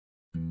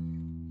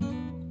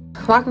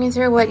walk me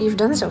through what you've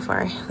done so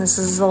far. This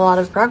is a lot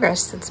of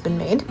progress that's been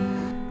made.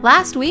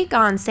 Last week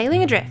on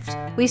Sailing Adrift,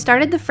 we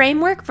started the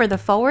framework for the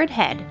forward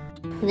head.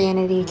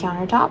 Vanity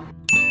countertop.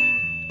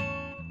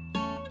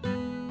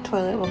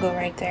 Toilet will go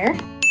right there.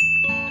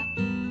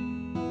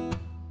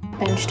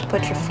 Bench to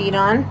put your feet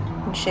on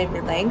and shave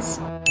your legs.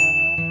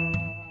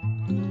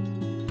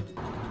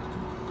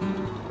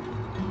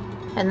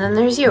 And then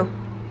there's you.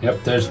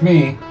 Yep, there's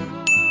me.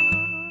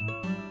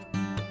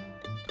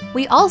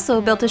 We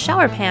also built a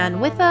shower pan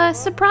with a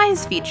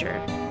surprise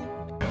feature.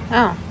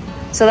 Oh,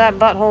 so that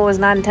butthole was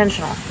not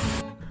intentional.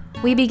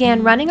 We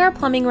began running our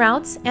plumbing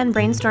routes and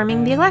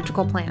brainstorming the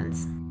electrical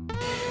plans.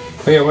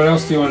 Oh yeah, what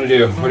else do you want to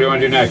do? What do you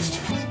want to do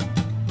next?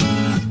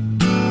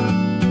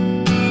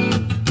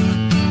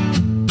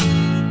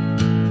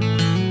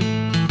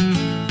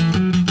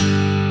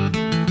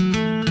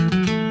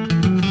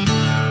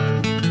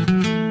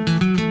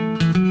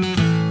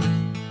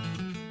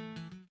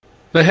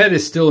 The head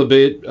is still a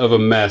bit of a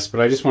mess,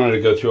 but I just wanted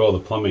to go through all the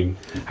plumbing.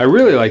 I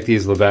really like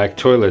these Levac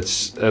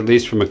toilets, at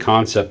least from a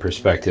concept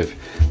perspective.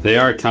 They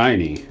are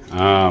tiny.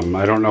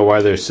 I don't know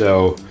why they're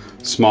so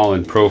small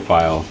in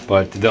profile,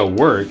 but they'll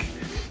work.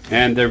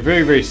 And they're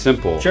very, very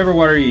simple. Whichever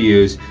water you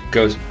use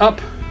goes up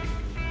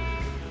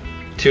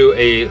to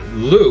a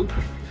loop,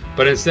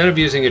 but instead of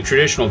using a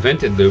traditional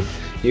vented loop,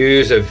 you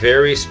use a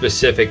very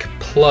specific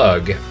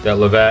plug that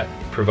Levac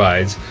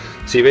provides.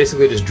 So you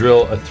basically just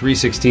drill a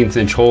 3/16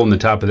 inch hole in the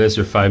top of this,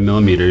 or 5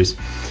 millimeters,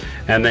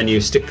 and then you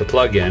stick the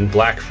plug in,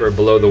 black for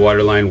below the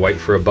waterline, white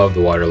for above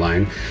the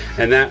waterline,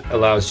 and that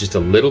allows just a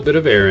little bit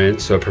of air in,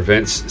 so it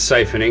prevents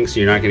siphoning, so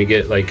you're not going to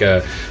get like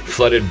a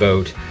flooded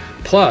boat.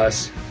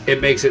 Plus,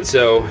 it makes it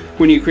so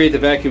when you create the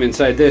vacuum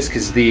inside this,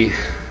 because the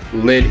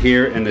lid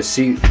here and the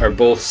seat are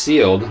both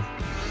sealed,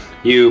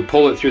 you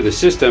pull it through the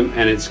system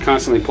and it's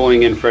constantly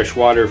pulling in fresh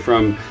water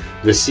from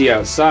the sea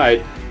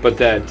outside, but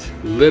that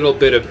little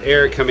bit of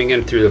air coming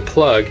in through the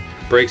plug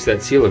breaks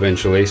that seal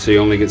eventually, so you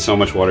only get so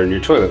much water in your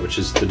toilet, which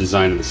is the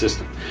design of the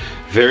system.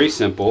 Very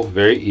simple,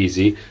 very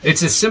easy.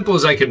 It's as simple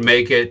as I could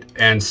make it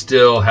and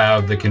still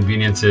have the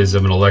conveniences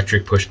of an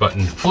electric push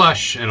button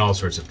flush and all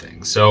sorts of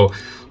things. So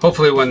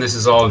hopefully when this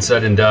is all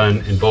said and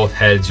done in both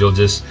heads, you'll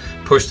just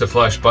push the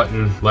flush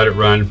button, let it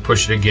run,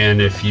 push it again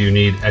if you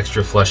need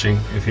extra flushing,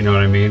 if you know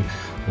what I mean.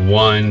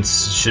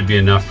 Once should be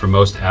enough for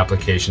most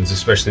applications,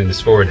 especially in this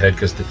forward head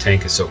because the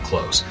tank is so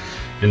close.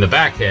 In the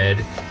back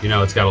head, you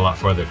know, it's got a lot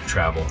farther to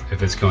travel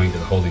if it's going to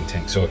the holding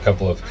tank, so a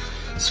couple of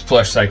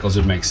flush cycles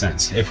would make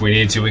sense. If we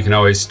need to, we can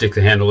always stick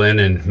the handle in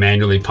and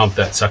manually pump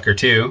that sucker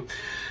too.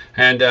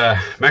 And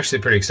I'm actually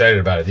pretty excited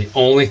about it. The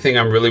only thing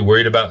I'm really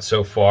worried about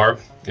so far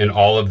in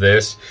all of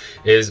this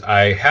is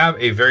I have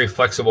a very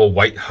flexible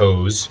white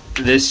hose.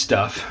 This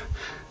stuff,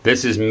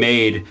 this is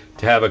made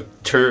to have a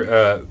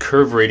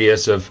curve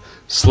radius of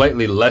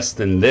slightly less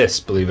than this,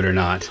 believe it or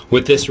not.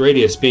 With this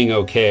radius being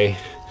okay,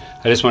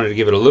 I just wanted to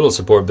give it a little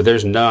support, but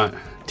there's not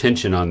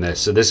tension on this.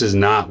 So this is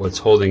not what's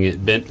holding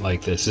it bent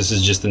like this. This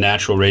is just the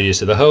natural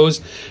radius of the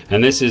hose,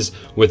 and this is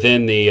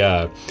within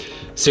the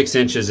 6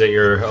 inches that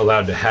you're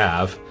allowed to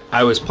have.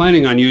 I was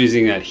planning on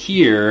using that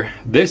here.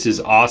 This is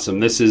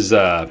awesome. This is,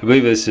 I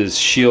believe this is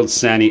Shield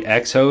Sani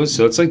X hose,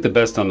 so it's like the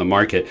best on the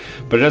market,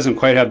 but it doesn't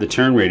quite have the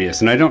turn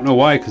radius, and I don't know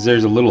why, because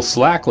there's a little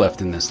slack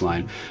left in this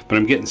line, but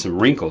I'm getting some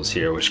wrinkles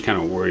here, which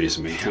kind of worries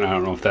me, and I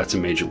don't know if that's a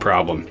major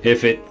problem.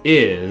 If it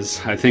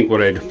is, I think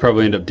what I'd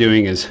probably end up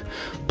doing is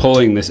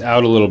pulling this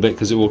out a little bit,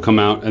 because it will come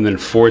out, and then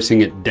forcing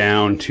it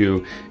down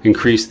to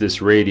increase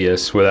this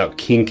radius without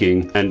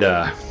kinking, and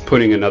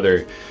putting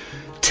another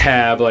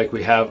tab like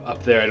we have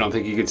up there. I don't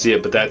think you can see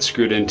it, but that's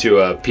screwed into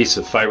a piece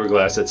of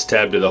fiberglass that's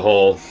tabbed to the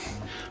hole.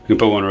 We can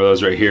put one of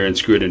those right here and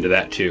screw it into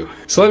that too.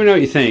 So let me know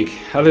what you think.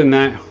 Other than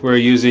that, we're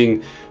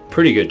using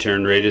pretty good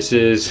turn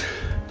radiuses,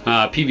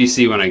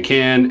 PVC when I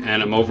can,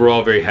 and I'm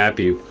overall very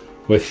happy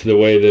with the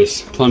way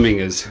this plumbing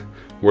is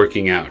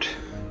working out.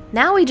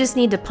 Now we just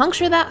need to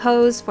puncture that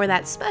hose for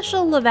that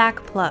special Levac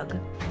plug.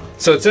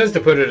 So it says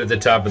to put it at the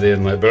top of the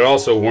inlet, but it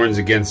also warns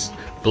against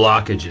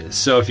blockages.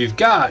 So if you've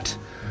got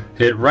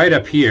it right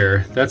up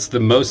here, that's the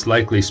most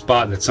likely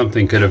spot that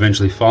something could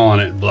eventually fall on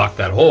it and block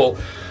that hole,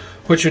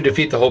 which would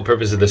defeat the whole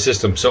purpose of the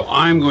system. So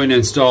I'm going to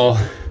install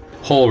a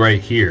hole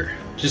right here,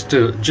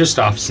 just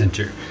off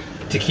center,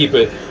 to keep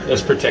it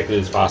as protected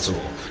as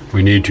possible.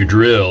 We need to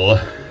drill.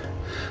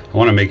 I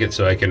want to make it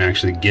so I can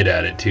actually get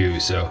at it too.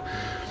 So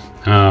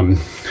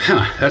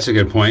that's a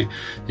good point.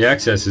 The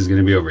access is going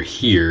to be over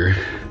here,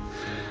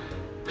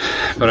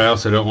 but I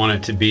also don't want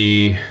it to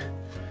be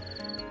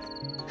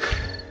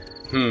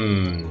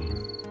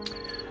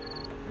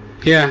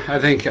yeah, I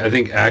think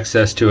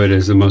access to it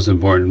is the most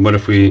important. What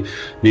if we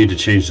need to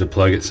change the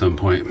plug at some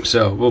point?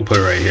 So we'll put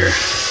it right here.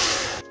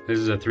 This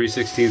is a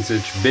 3/16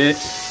 inch bit.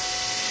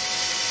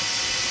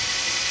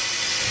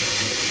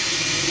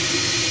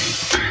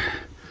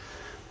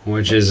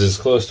 Which is as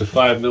close to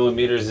 5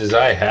 millimeters as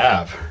I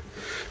have.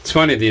 It's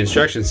funny, the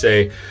instructions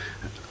say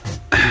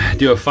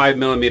do a 5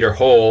 millimeter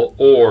hole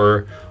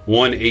or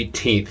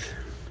 1/18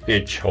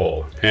 1/8"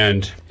 hole.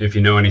 And if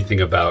you know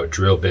anything about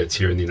drill bits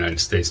here in the United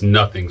States,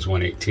 nothing's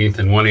 1/18,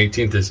 and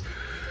 1/18 is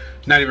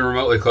not even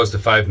remotely close to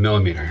 5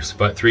 millimeters,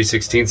 but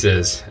 3/16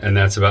 is, and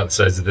that's about the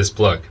size of this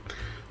plug.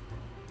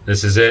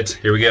 This is it.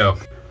 Here we go.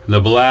 The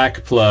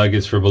black plug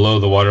is for below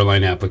the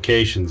waterline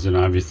applications, and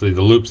obviously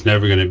the loop's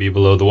never going to be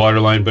below the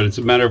waterline, but it's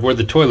a matter of where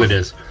the toilet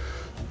is.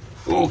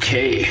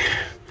 Okay.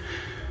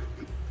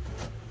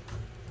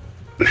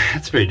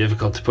 That's very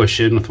difficult to push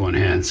in with one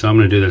hand, so I'm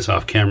going to do this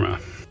off camera.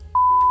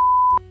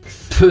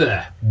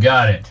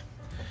 Got it.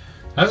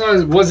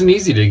 That wasn't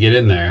easy to get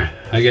in there.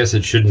 I guess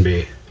it shouldn't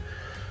be.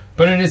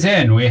 But it is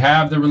in. We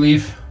have the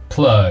relief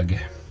plug.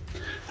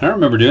 I don't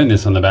remember doing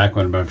this on the back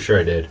one, but I'm sure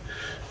I did.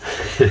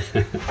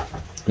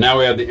 Now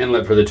we have the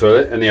inlet for the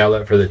toilet and the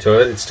outlet for the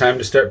toilet. It's time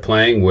to start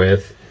playing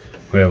with,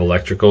 we have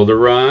electrical to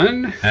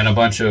run and a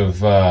bunch of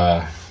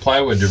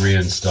plywood to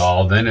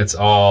reinstall. Then it's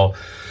all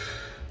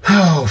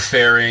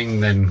fairing,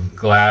 then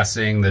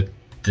glassing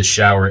the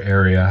shower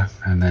area,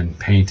 and then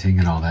painting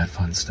and all that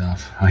fun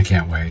stuff. I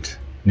can't wait.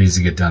 Needs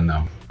to get done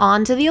though.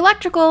 On to the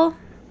electrical.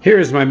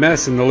 Here's my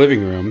mess in the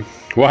living room.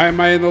 Why am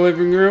I in the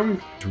living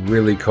room? It's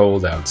really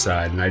cold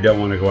outside and I don't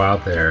want to go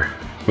out there.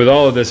 With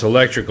all of this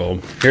electrical,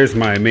 here's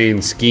my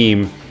main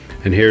scheme,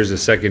 and here's a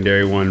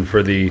secondary one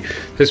for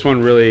this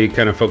one really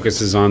kind of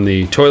focuses on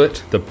the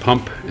toilet, the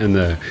pump, and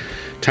the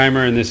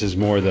timer, and this is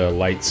more the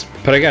lights.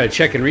 But I gotta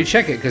check and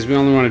recheck it because we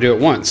only want to do it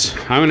once.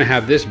 I'm gonna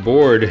have this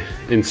board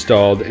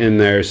installed in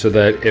there so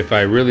that if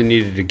I really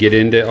needed to get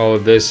into all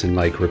of this and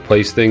like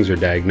replace things or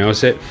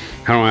diagnose it,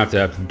 I don't have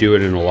to do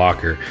it in a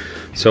locker.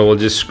 So we'll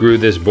just screw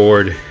this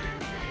board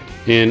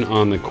in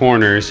on the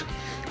corners.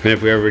 And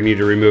if we ever need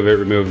to remove it,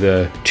 remove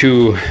the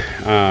two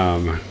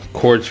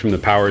cords from the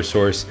power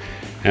source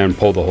and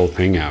pull the whole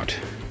thing out.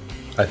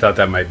 I thought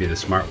that might be the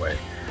smart way.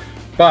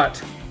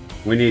 But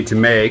we need to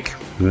make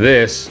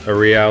this a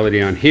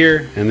reality on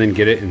here and then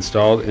get it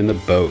installed in the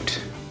boat.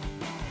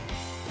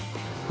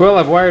 Well,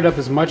 I've wired up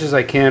as much as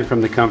I can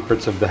from the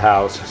comforts of the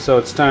house, so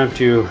it's time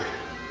to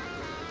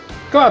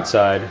go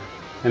outside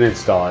and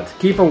install it.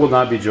 Keepa will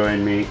not be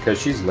joining me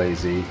because she's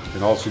lazy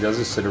and all she does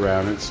is sit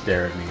around and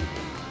stare at me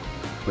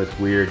with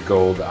weird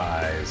gold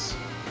eyes.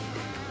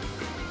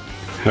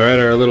 All right,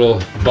 our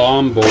little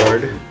bomb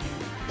board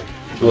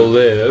will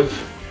live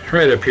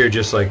right up here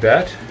just like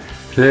that.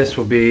 This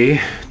will be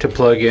to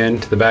plug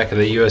into the back of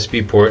the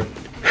USB port,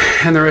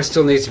 and the rest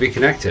still needs to be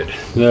connected.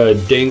 The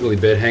dangly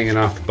bit hanging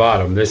off the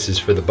bottom, this is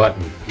for the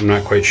button. I'm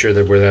not quite sure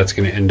where that's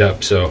going to end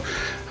up, so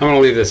I'm going to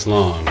leave this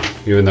long,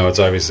 even though it's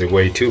obviously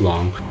way too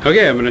long.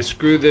 Okay, I'm going to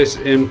screw this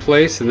in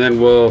place, and then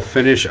we'll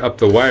finish up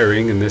the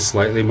wiring in this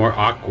slightly more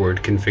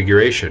awkward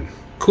configuration.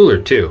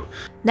 Cooler too.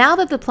 Now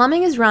that the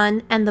plumbing is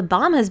run and the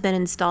bomb has been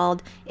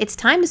installed, it's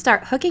time to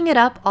start hooking it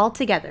up all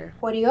together.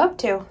 What are you up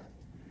to?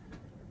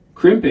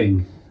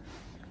 Crimping.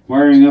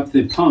 Wiring up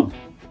the pump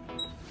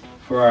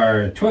for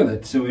our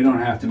toilet so we don't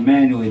have to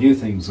manually do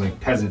things like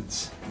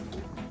peasants.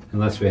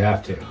 Unless we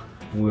have to.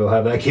 We'll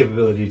have that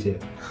capability too.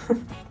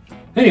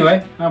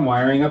 Anyway, I'm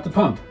wiring up the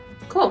pump.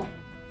 Cool.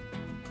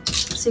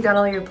 So you got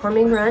all your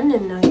plumbing run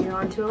and now you're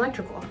on to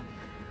electrical.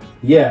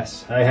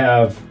 Yes, I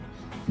have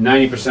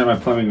 90% of my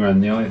plumbing run.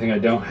 The only thing I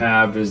don't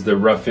have is the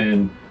rough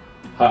in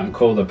hot and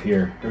cold up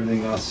here.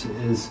 Everything else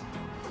is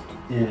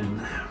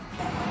in.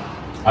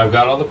 I've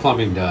got all the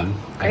plumbing done.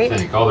 Great. I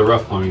think all the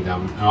rough plumbing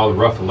done and all the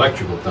rough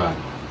electrical done.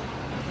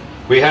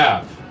 We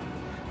have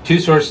two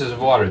sources of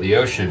water, the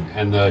ocean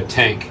and the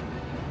tank,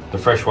 the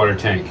freshwater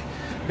tank.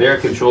 They are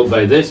controlled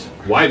by this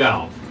Y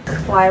valve.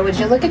 Why would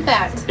you look at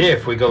that?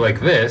 If we go like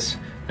this,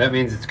 that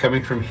means it's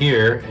coming from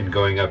here and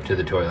going up to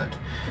the toilet.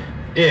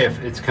 If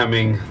it's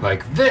coming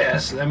like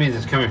this, that means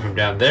it's coming from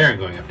down there and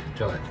going up to the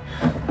toilet.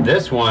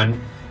 This one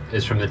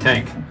is from the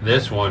tank.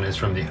 This one is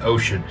from the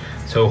ocean.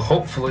 So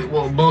hopefully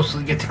we'll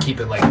mostly get to keep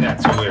it like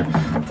that. So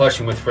we're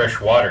flushing with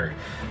fresh water.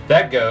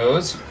 That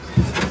goes,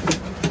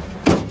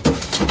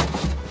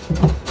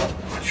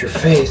 watch your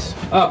face,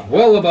 up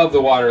well above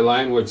the water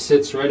line, which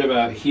sits right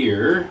about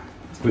here,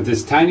 with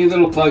this tiny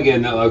little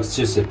plug-in that looks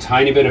just a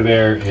tiny bit of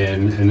air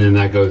in, and then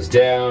that goes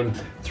down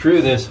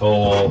through this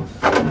hole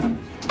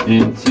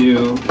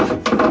into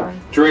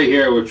right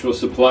here, which will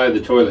supply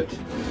the toilet.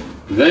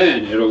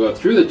 Then it'll go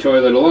through the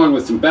toilet along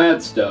with some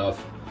bad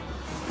stuff,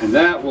 and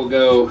that will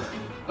go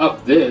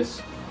up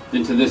this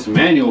into this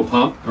manual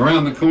pump,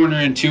 around the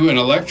corner into an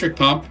electric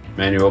pump,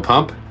 manual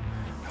pump,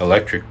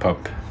 electric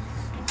pump,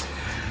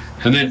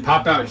 and then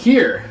pop out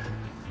here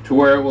to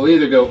where it will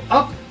either go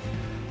up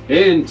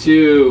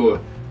into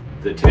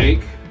the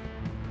tank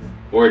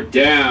or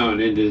down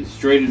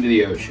straight into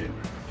the ocean.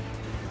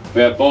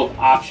 We have both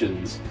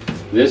options.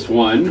 This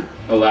one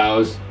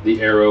allows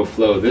the arrow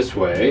flow this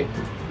way,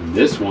 and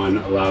this one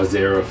allows the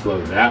arrow flow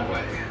that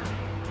way.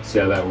 See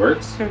how that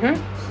works?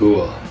 Mm-hmm.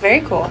 Cool.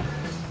 Very cool.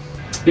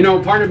 You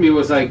know, part of me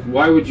was like,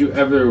 why would you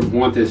ever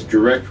want this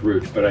direct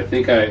route? But I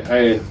think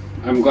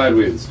I'm glad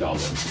we installed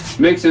it. It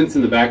makes sense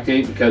in the back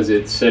tank because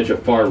it's such a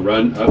far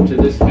run up to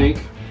this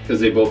tank, because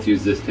they both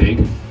use this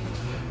tank.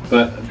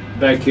 But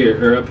back here,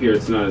 or up here,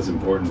 it's not as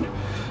important.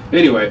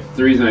 Anyway,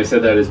 the reason I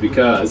said that is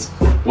because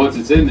once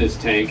it's in this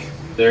tank,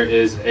 there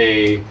is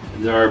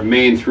our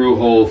main through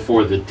hole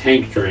for the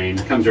tank drain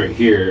comes right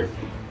here,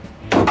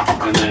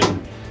 and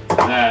then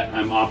that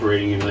I'm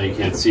operating, even though you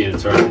can't see it,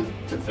 it's hard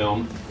to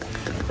film,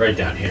 right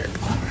down here.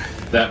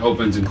 That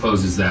opens and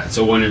closes that.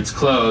 So when it's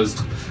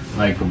closed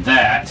like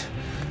that,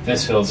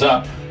 this fills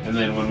up, and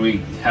then when we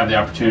have the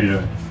opportunity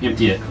to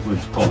empty it, we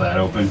just pull that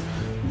open,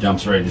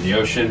 dumps right into the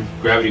ocean,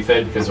 gravity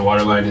fed, because the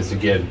water line is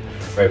again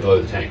right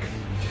below the tank.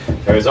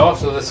 There is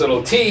also this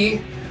little T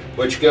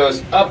which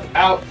goes up,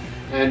 out,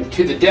 and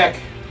to the deck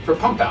for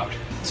pump out.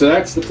 So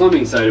that's the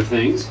plumbing side of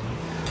things.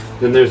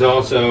 Then there's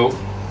also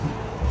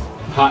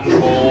hot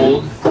and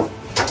cold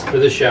for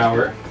the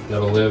shower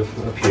that'll live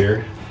up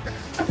here,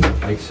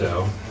 like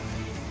so.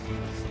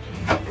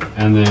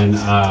 And then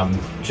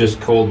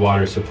just cold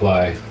water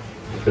supply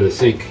for the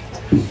sink.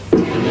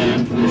 And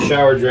then the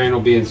shower drain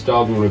will be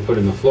installed when we put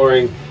in the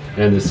flooring,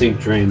 and the sink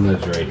drain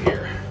lives right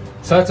here.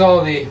 So that's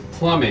all the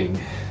plumbing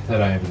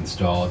that I have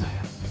installed.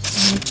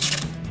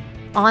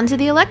 On to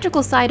the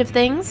electrical side of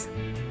things.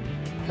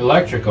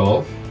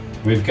 Electrical,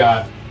 we've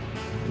got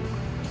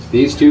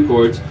these two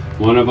cords.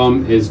 One of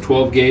them is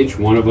 12 gauge,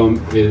 one of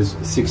them is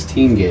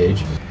 16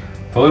 gauge.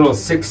 The little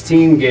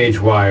 16 gauge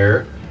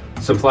wire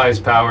supplies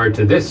power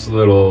to this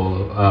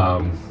little,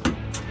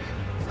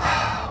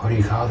 what do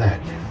you call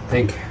that? I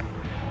think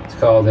it's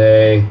called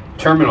a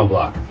terminal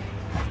block.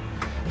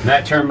 And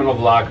that terminal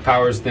block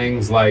powers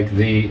things like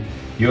the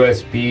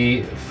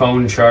USB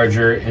phone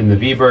charger in the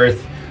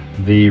V-berth,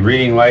 the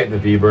reading light in the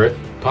V-berth.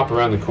 Pop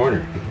around the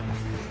corner,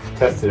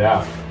 test it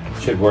out.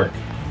 It should work.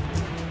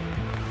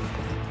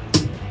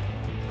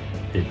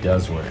 It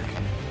does work.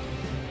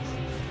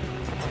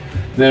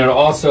 Then it'll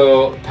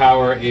also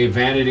power a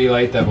vanity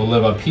light that will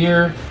live up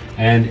here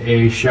and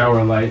a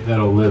shower light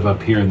that'll live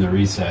up here in the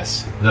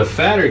recess. The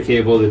fatter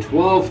cable, the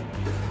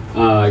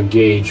 12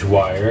 gauge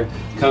wire,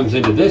 comes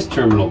into this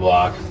terminal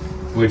block,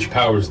 which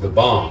powers the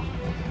bomb.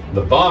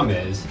 The bomb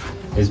is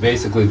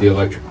basically the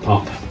electric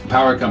pump.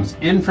 Power comes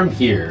in from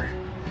here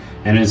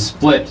and is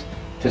split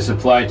to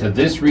supply to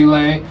this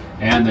relay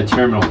and the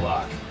terminal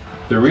block.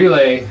 The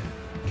relay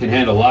can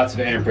handle lots of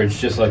amperage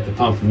just like the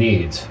pump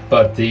needs,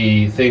 but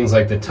the things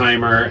like the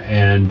timer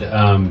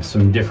and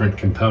some different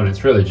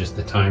components, really just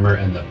the timer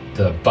and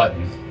the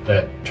button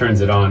that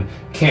turns it on,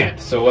 can't.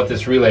 So what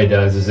this relay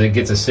does is it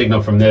gets a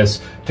signal from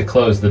this to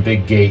close the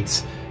big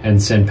gates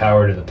and send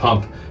power to the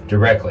pump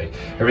directly.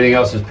 Everything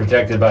else is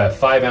protected by a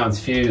 5-ounce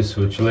fuse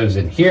which lives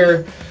in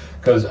here,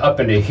 goes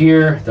up into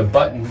here, the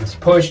button is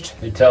pushed,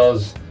 it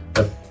tells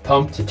the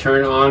pump to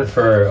turn on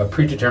for a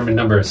predetermined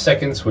number of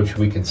seconds, which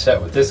we can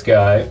set with this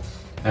guy,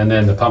 and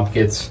then the pump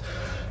gets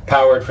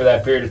powered for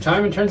that period of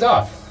time and turns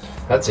off.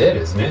 That's it,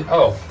 isn't it?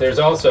 Oh, there's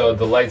also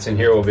the lights in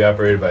here will be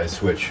operated by a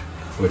switch,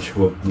 which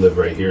will live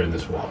right here in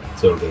this wall.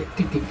 So it'll go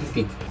tick, tick, tick,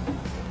 tick.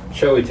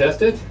 Shall we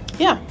test it?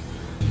 Yeah.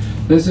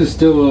 This is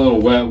still a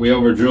little wet. We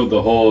over drilled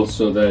the holes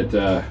so that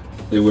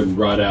they wouldn't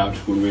rot out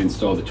when we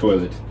install the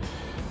toilet.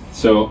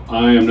 So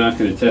I am not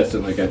going to test it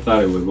like I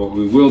thought it would. What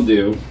we will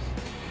do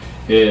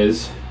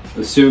is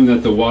assume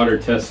that the water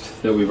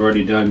test that we've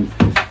already done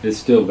is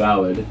still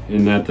valid,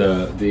 and that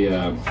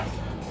the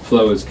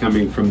flow is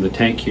coming from the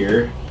tank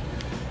here.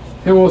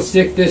 And we'll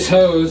stick this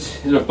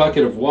hose in a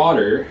bucket of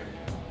water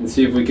and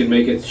see if we can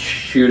make it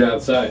shoot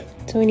outside.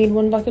 So we need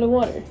 1 bucket of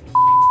water.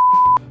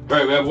 All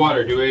right, we have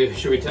water.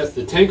 Should we test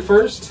the tank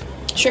first?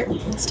 Sure,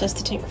 let's test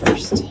the tank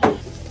first.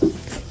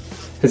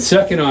 It's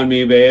sucking on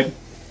me, babe.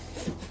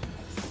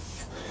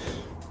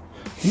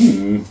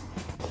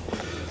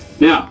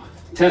 Now,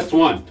 test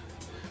 1.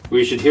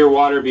 We should hear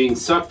water being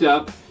sucked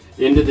up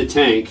into the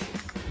tank,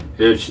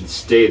 and it should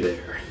stay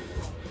there.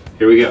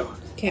 Here we go.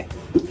 Okay.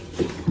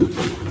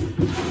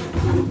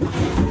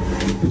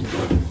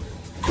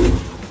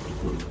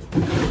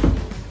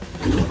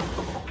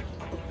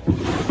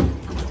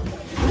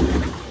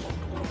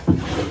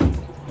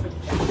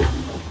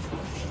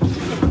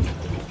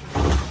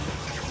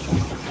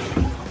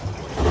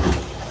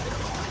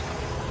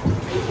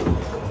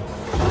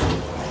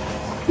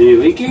 Are you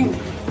leaking?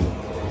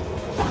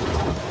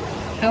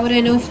 How would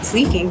I know if it's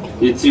leaking?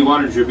 You'd see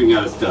water dripping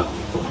out of stuff.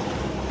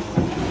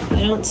 I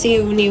don't see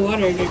any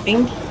water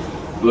dripping.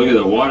 Look at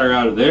the water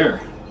out of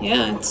there.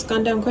 Yeah, it's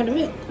gone down quite a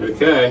bit.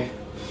 Okay.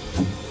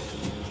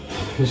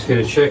 Just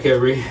gonna check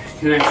every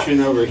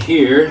connection over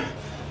here.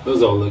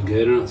 Those all look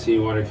good. I don't see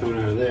any water coming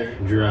out of there.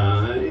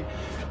 Dry.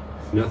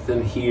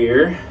 Nothing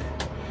here.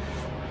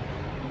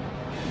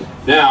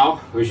 Now,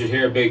 we should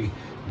hear a big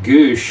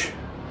goosh.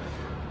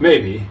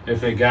 Maybe,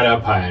 if it got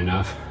up high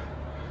enough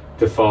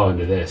to fall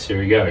into this. Here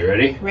we go. You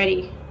ready?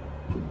 Ready.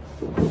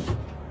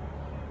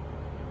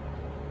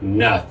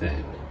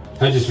 Nothing.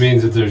 That just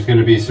means that there's going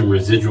to be some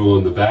residual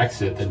in the back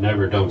sit that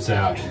never dumps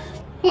out.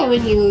 Yeah,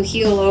 when you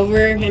heel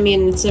over, I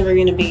mean, it's never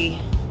going to be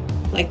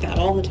like that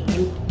all the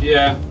time.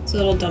 Yeah. So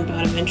it'll dump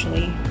out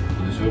eventually.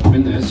 Just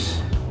open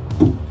this.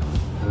 And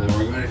then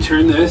we're going to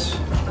turn this.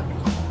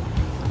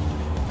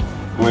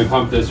 When we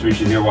pump this, we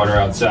should hear water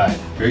outside.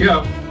 Here we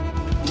go.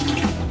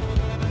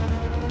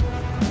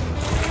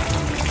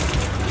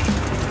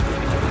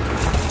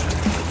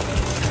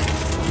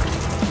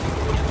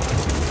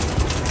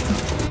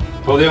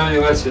 Well, the only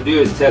thing left to do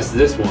is test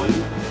this one.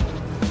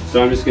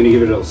 So I'm just going to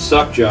give it a little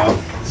suck job,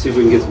 see if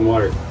we can get some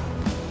water.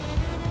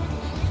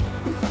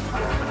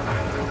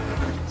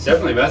 It's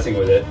definitely messing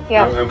with it.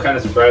 Yeah. I'm kind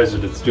of surprised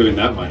that it's doing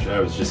that much. I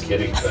was just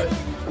kidding, but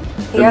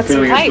You I'm got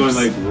some feeling it's going pipes.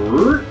 like.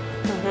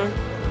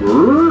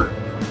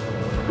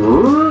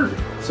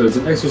 So it's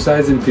an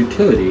exercise in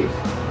futility.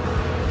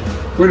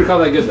 We're gonna call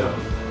that good though.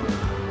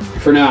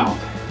 For now,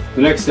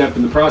 the next step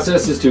in the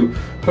process is to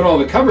put all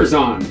the covers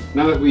on.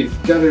 Now that we've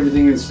got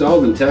everything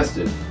installed and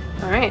tested.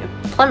 All right,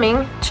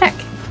 plumbing, check.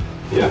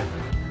 Yeah.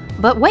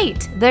 But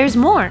wait, there's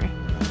more.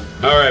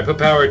 All right, put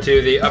power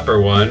to the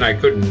upper one. I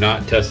couldn't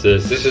not test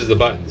this. This is the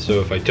button,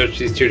 so if I touch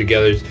these two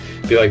together,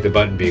 it'd be like the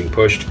button being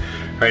pushed.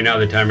 Right now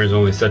the timer is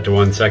only set to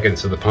 1 second,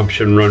 so the pump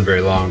shouldn't run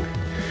very long.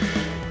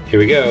 Here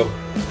we go.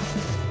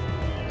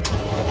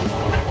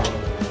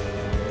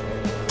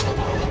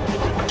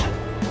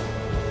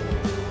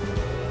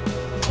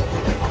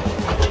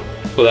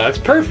 Well, that's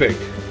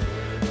perfect.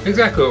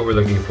 Exactly what we're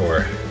looking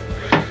for.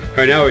 All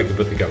right, now we can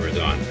put the covers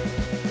on.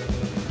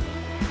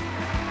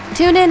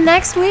 Tune in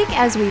next week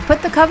as we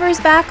put the covers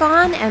back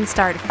on and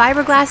start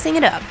fiberglassing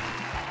it up.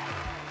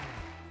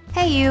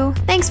 Hey you,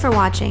 thanks for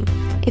watching.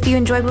 If you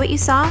enjoyed what you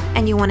saw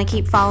and you want to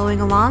keep following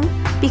along,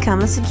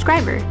 become a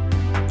subscriber.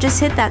 Just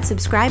hit that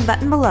subscribe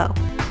button below.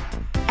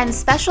 And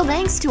special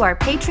thanks to our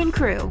patron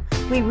crew.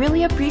 We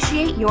really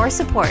appreciate your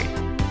support.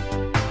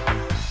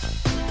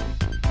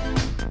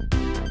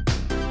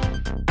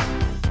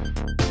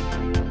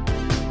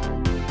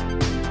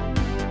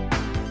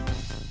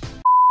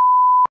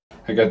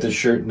 I got this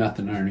shirt,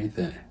 nothing underneath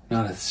it.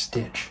 Not a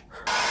stitch.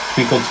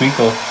 Twinkle,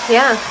 twinkle.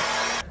 Yeah.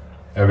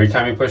 Every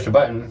time you push the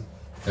button,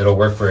 it'll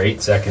work for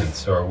 8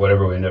 seconds or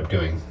whatever we end up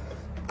doing.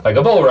 Like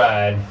a bull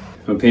ride.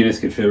 My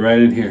penis could fit right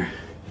in here.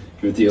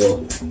 With the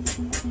old